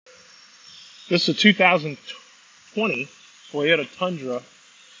This is a 2020 Toyota Tundra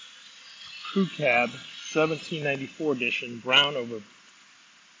Crew Cab 1794 edition, brown over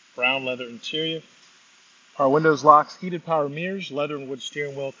brown leather interior. Power windows, locks, heated power mirrors, leather and wood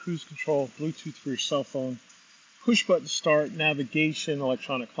steering wheel, cruise control, Bluetooth for your cell phone, push button start, navigation,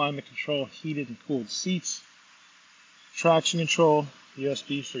 electronic climate control, heated and cooled seats, traction control,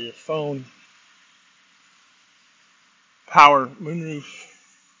 USB for your phone, power moonroof.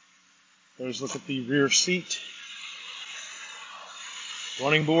 There's a look at the rear seat,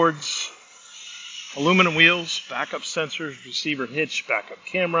 running boards, aluminum wheels, backup sensors, receiver hitch, backup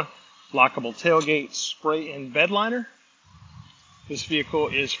camera, lockable tailgate, spray and bed liner. This vehicle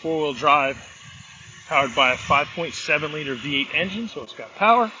is four-wheel drive, powered by a 5.7 liter V8 engine, so it's got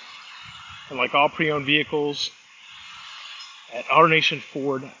power. And like all pre-owned vehicles at Our Nation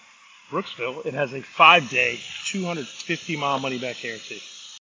Ford Brooksville, it has a 5-day, 250-mile money-back guarantee.